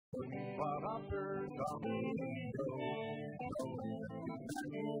Clodhoppers on the go.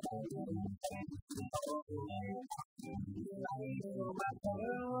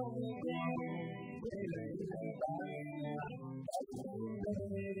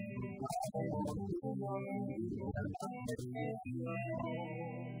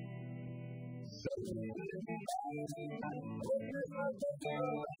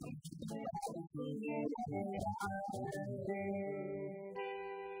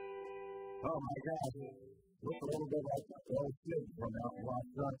 Oh my God, looked a little bit like old Sid from out in Los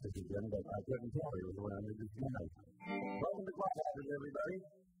Angeles again, but I couldn't tell he was around in his house. Welcome to Clodhoppers, everybody.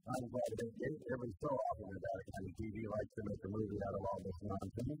 I'm glad to make it. Every so often about a kind of TV likes to make a movie out of all this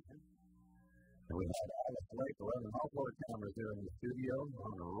nonsense. And we had Alice Lake running all four cameras here in the studio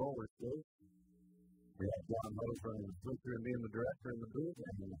on a roller skate. We had John Hose running the switcher and being the director in the booth,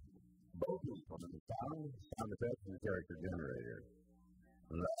 and both people in the sound effects, and the character generator.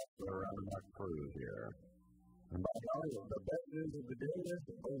 That's where we're running our crew here. And by golly, the best news of the day is,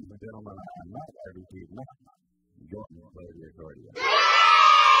 ladies and gentlemen, I'm not RetroTV, not Jordan will play the accordion.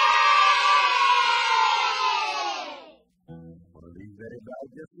 One of these days, I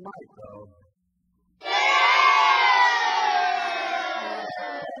just might, though.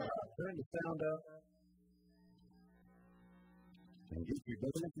 Turn the sound up and get your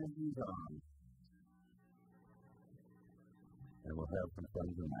business interviews on. And we'll have some fun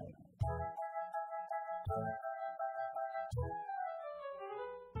tonight.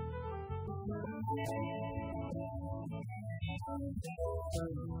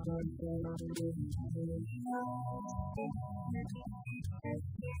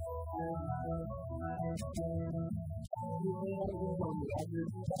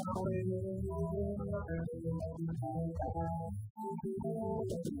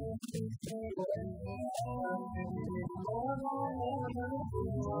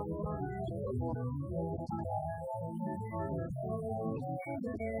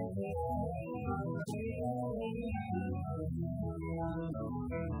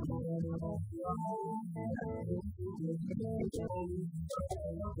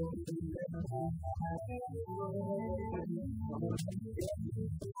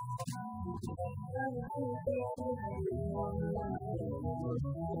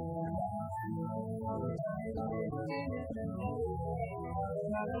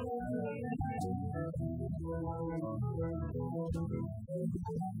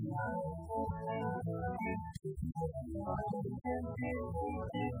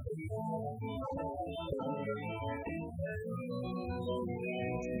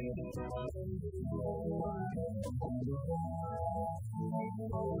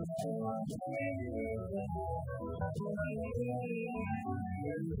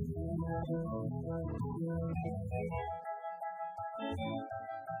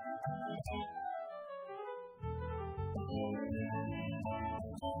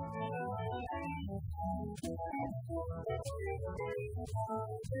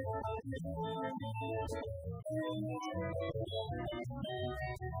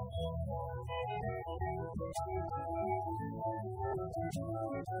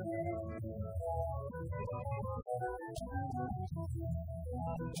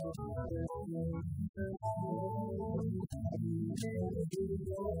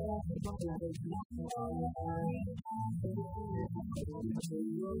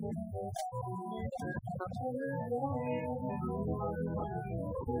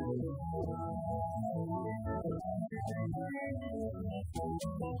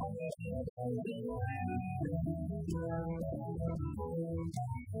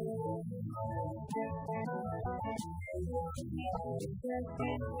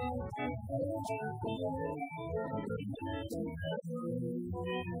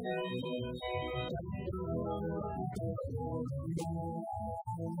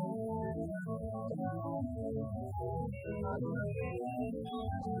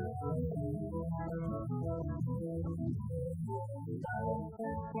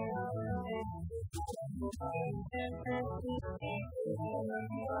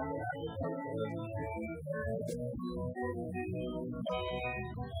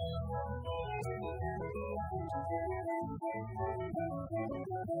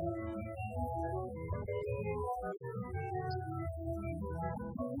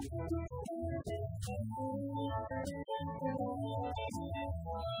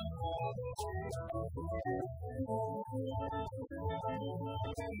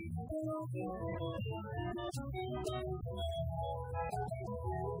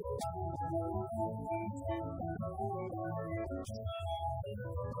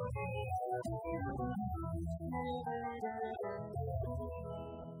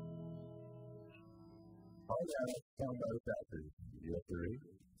 yeah, let's talk about the factors. You have to read.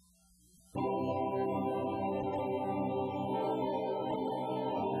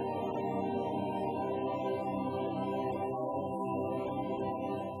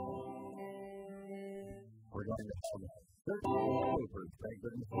 We're going to have Clodhoppers, thank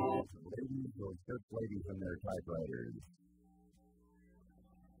goodness, ladies or church ladies in their typewriters.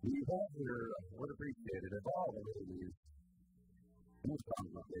 You guys would appreciate it if all the ladies in this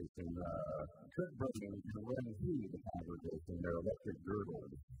congregation could bring and run through the congregation their electric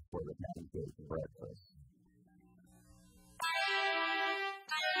girdles for the pancake breakfast.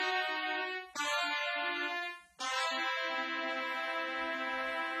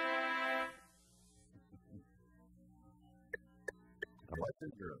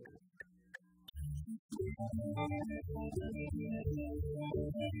 Electric girdles.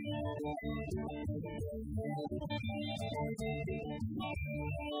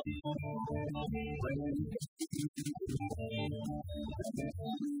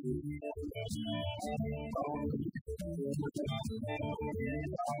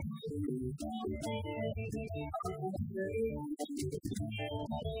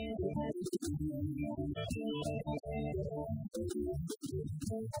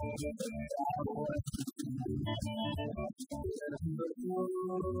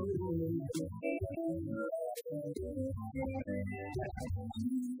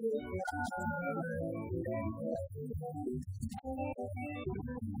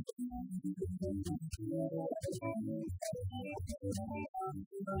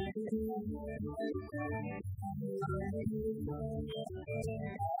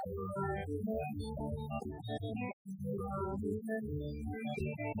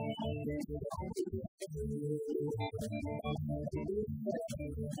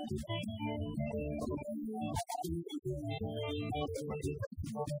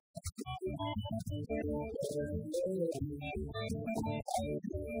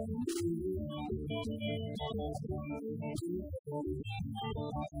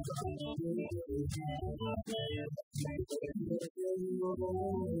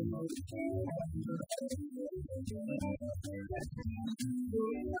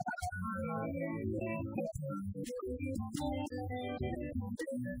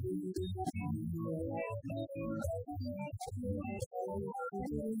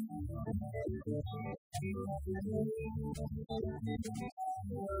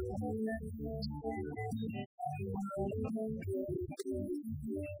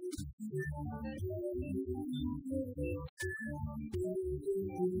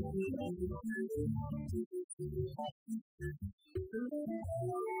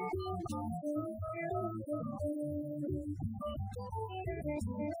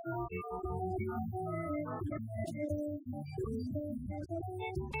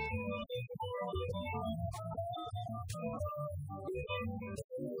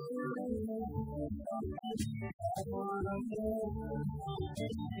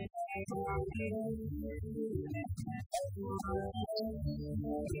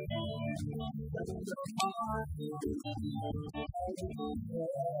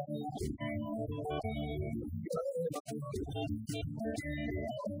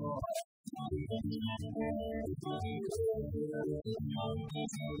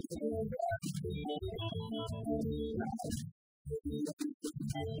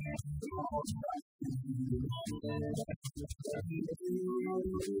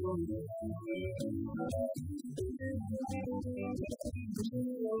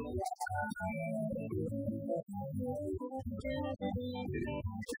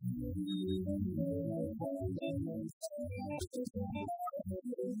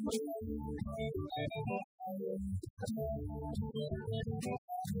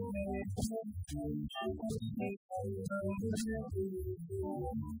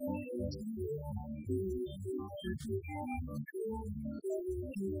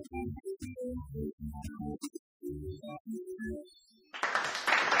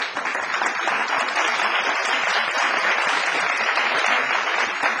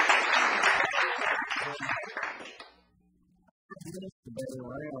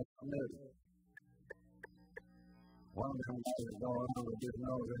 One of them guys is going on with his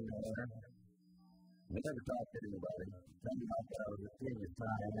nose in there. We never talk to anybody. Tell me like I was a genius I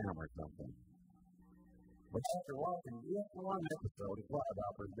am or something. But after watching just one episode of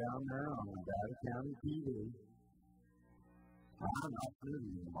Clodhoppers down there on Nevada County TV, I'm not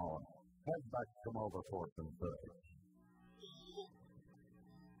feeling anymore. I'd like to come over for some food.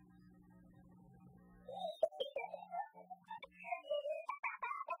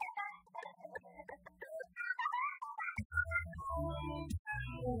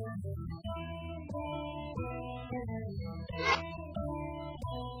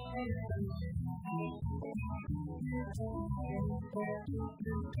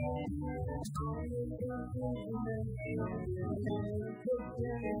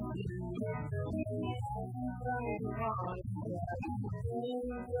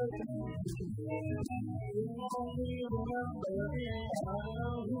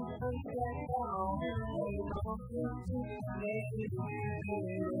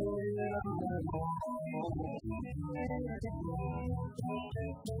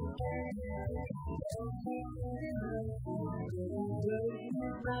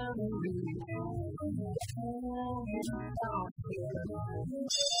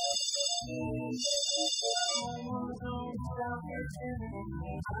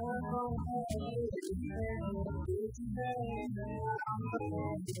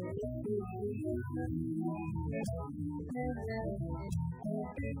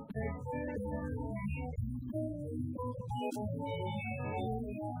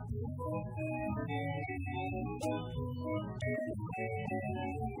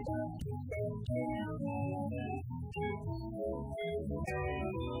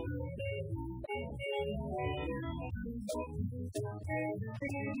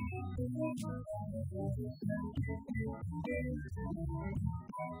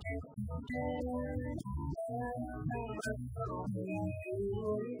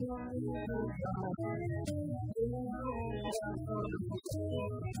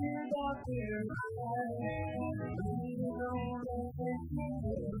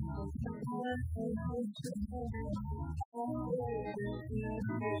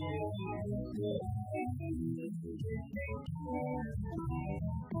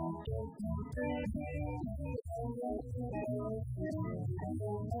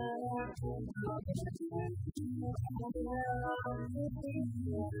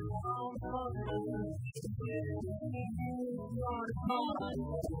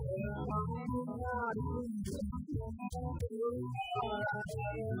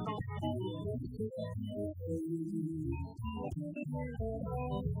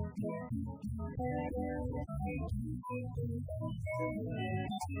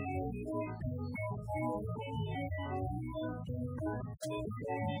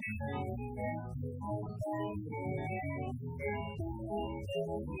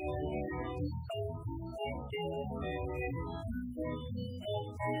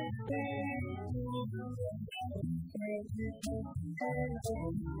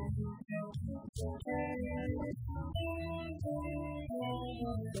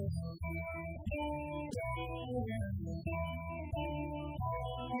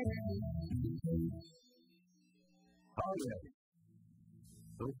 Oh, yeah.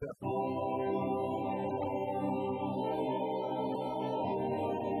 We've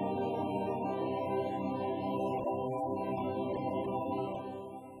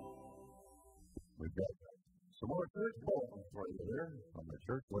got some more church bulletins for you there from the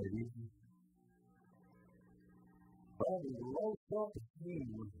church ladies. Well, the low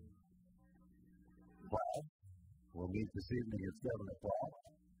self-esteem class will meet this evening at 7 o'clock.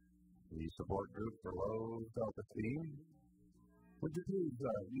 The support group for low self-esteem. Would you please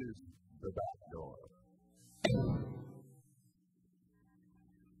use the back door?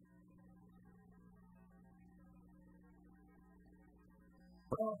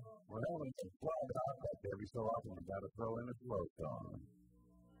 Well, we're having some Clod out like every so often. We've got to throw in a slow song.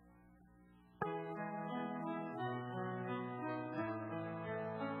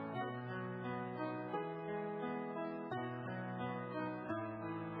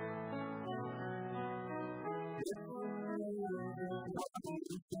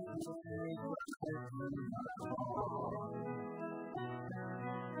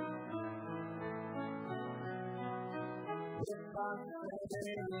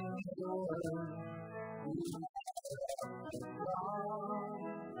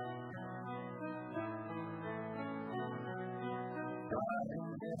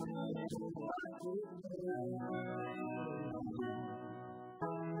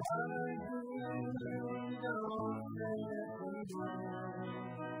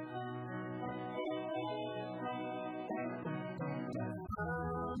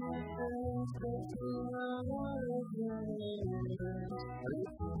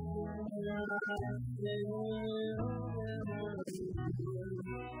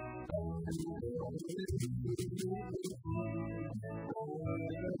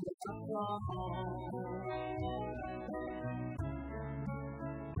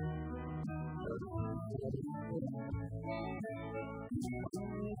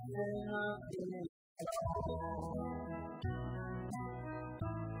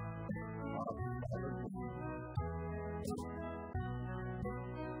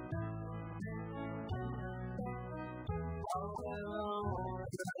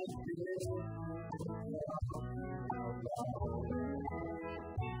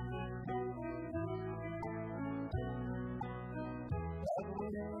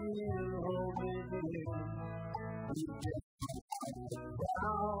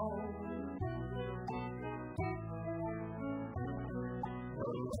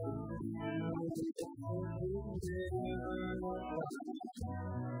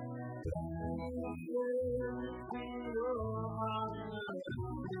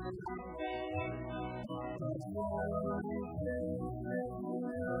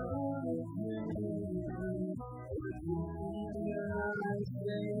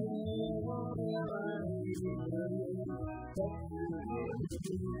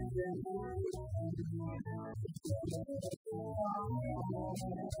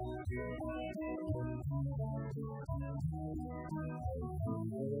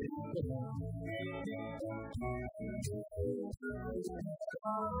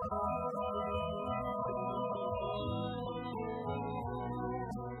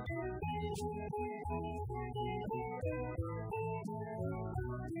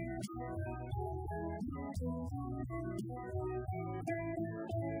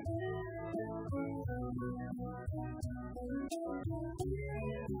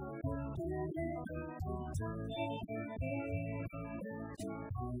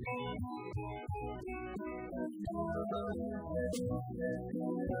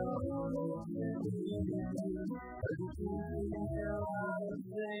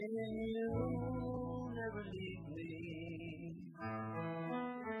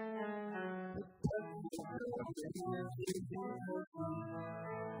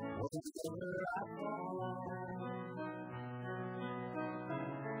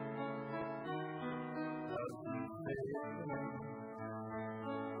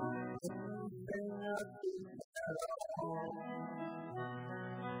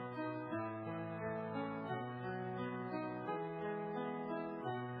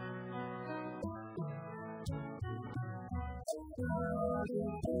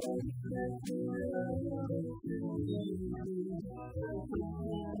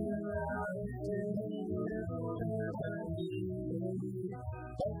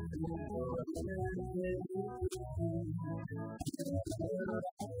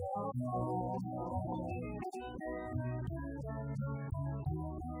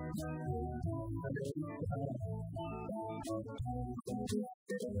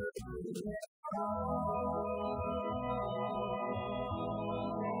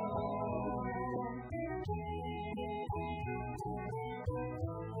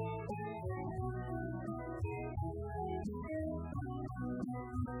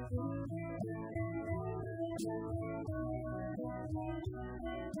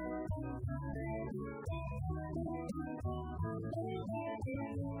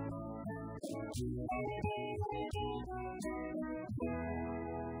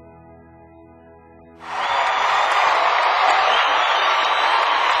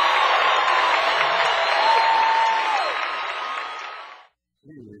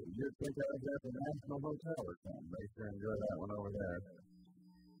 You'd think I was at the National Hotel or something. They sure enjoy that one over there.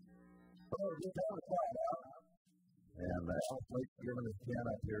 So, just have a quiet out. And Al Flake's giving his can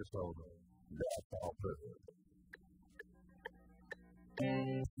up here, so that's all perfect.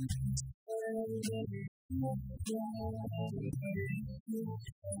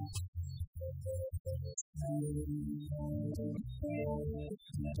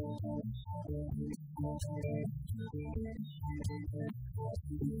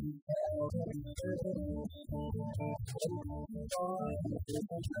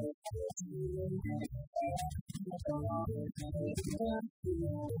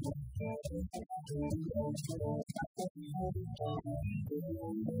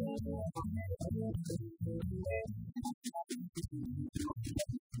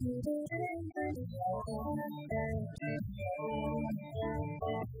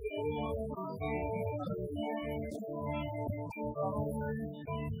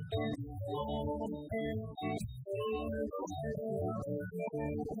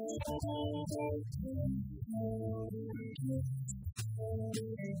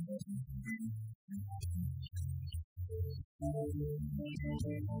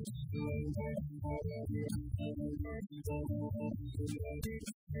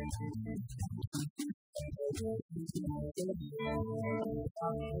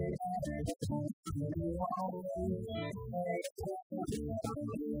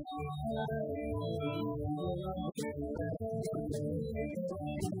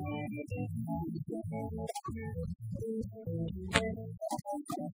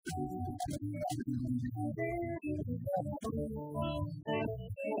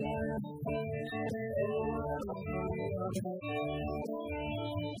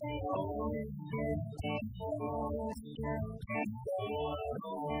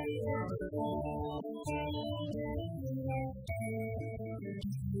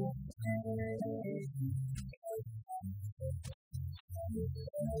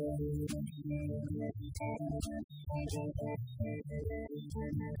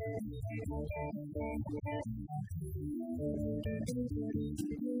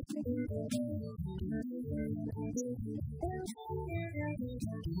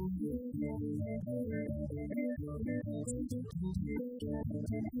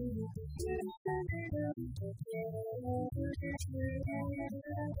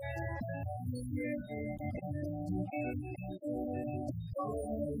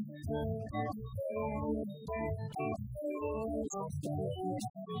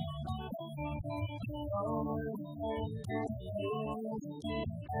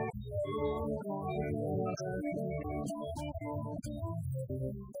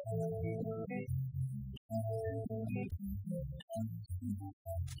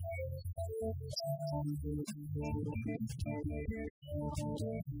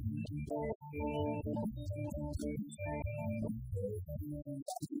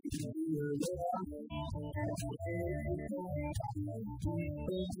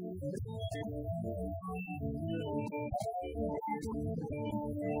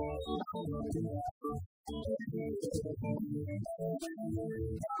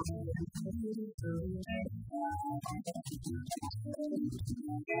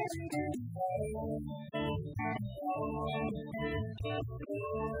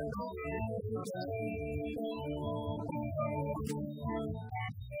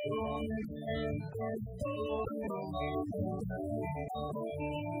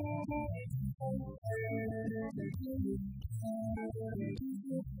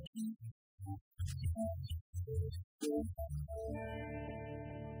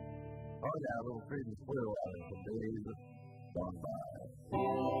 Oh yeah, a little freaking squirrel out of the days gone by.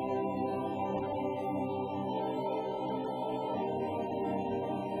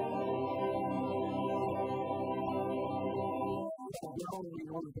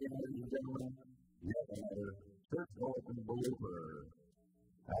 Ladies and gentlemen, yet another church bulletin blooper.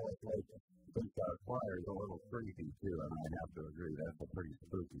 Alex Lake thinks our choir is a little creepy too, and I have to agree, that's a pretty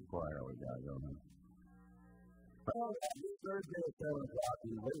spooky choir we got going on. Well, this Thursday at 7 o'clock,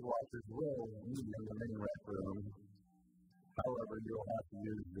 the Weight Watchers will meet in the main restroom. However, you'll have to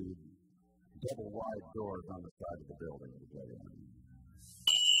use the double wide doors on the side of the building to get in.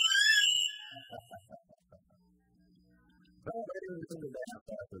 Well, maybe we can dance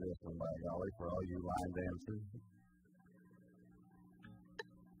after this one, by golly, for all you line dancers.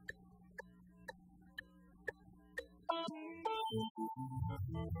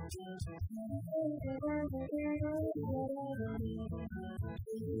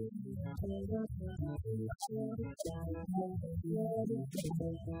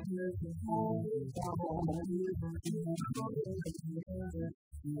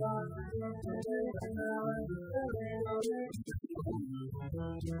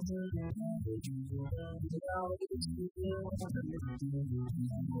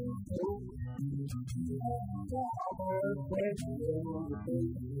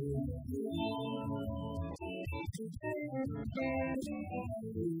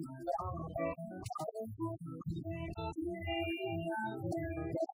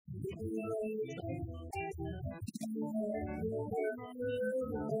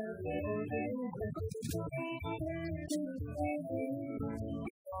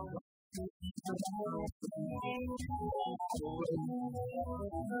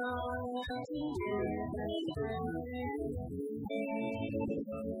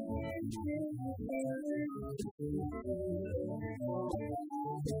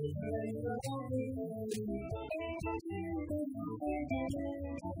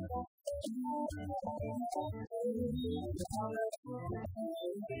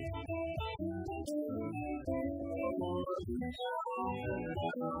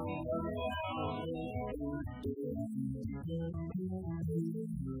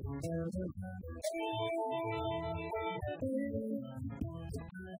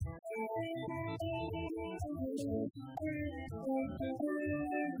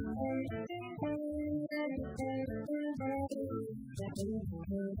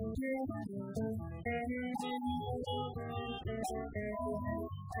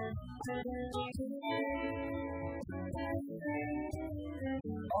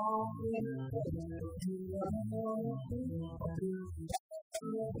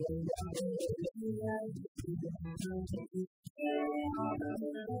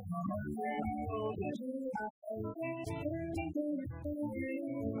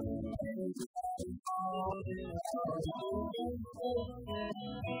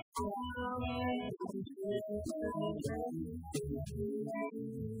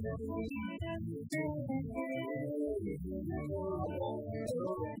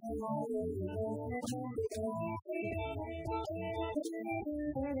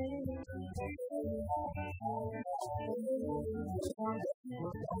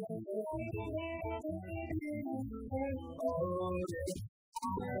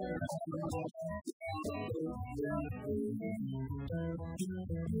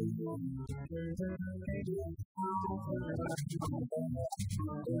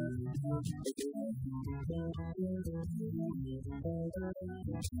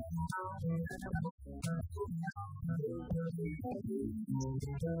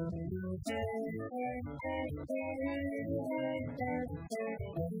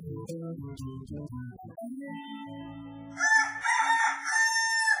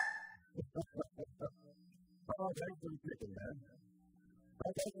 Thanks for the chicken, man.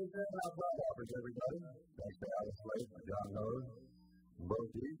 Thanks for sharing our Clodhoppers, everybody. Thanks to Alice Slate, John Nose, and Bo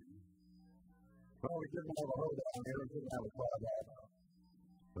Teeth. Well, we couldn't have a hold down here. We couldn't have a Clodhopper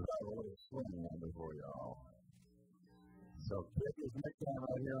without a little swing number for y'all. So, kick his neck down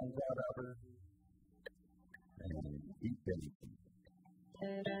right here on Clodhoppers and eat bacon.